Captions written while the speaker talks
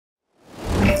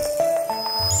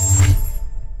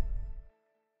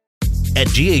At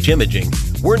GH Imaging,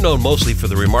 we're known mostly for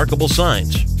the remarkable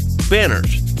signs,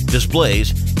 banners,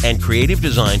 displays, and creative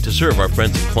design to serve our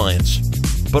friends and clients.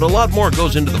 But a lot more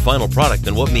goes into the final product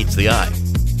than what meets the eye.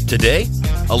 Today,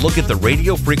 a look at the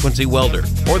Radiofrequency Welder,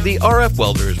 or the RF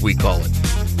Welder as we call it.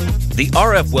 The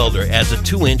RF Welder adds a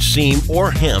 2-inch seam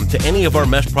or hem to any of our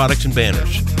mesh products and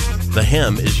banners. The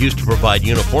hem is used to provide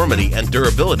uniformity and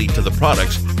durability to the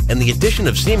products, and the addition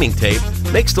of seaming tape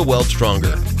makes the weld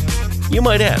stronger. You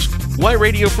might ask, why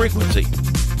radiofrequency?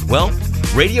 Well,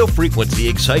 radiofrequency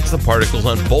excites the particles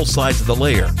on both sides of the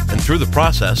layer, and through the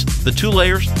process, the two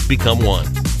layers become one.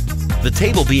 The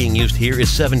table being used here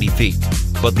is 70 feet,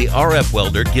 but the RF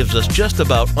welder gives us just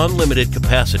about unlimited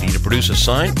capacity to produce a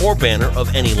sign or banner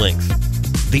of any length.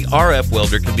 The RF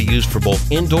welder can be used for both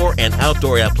indoor and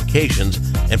outdoor applications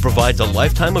and provides a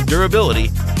lifetime of durability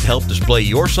to help display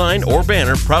your sign or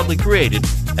banner proudly created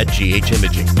at GH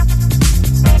Imaging.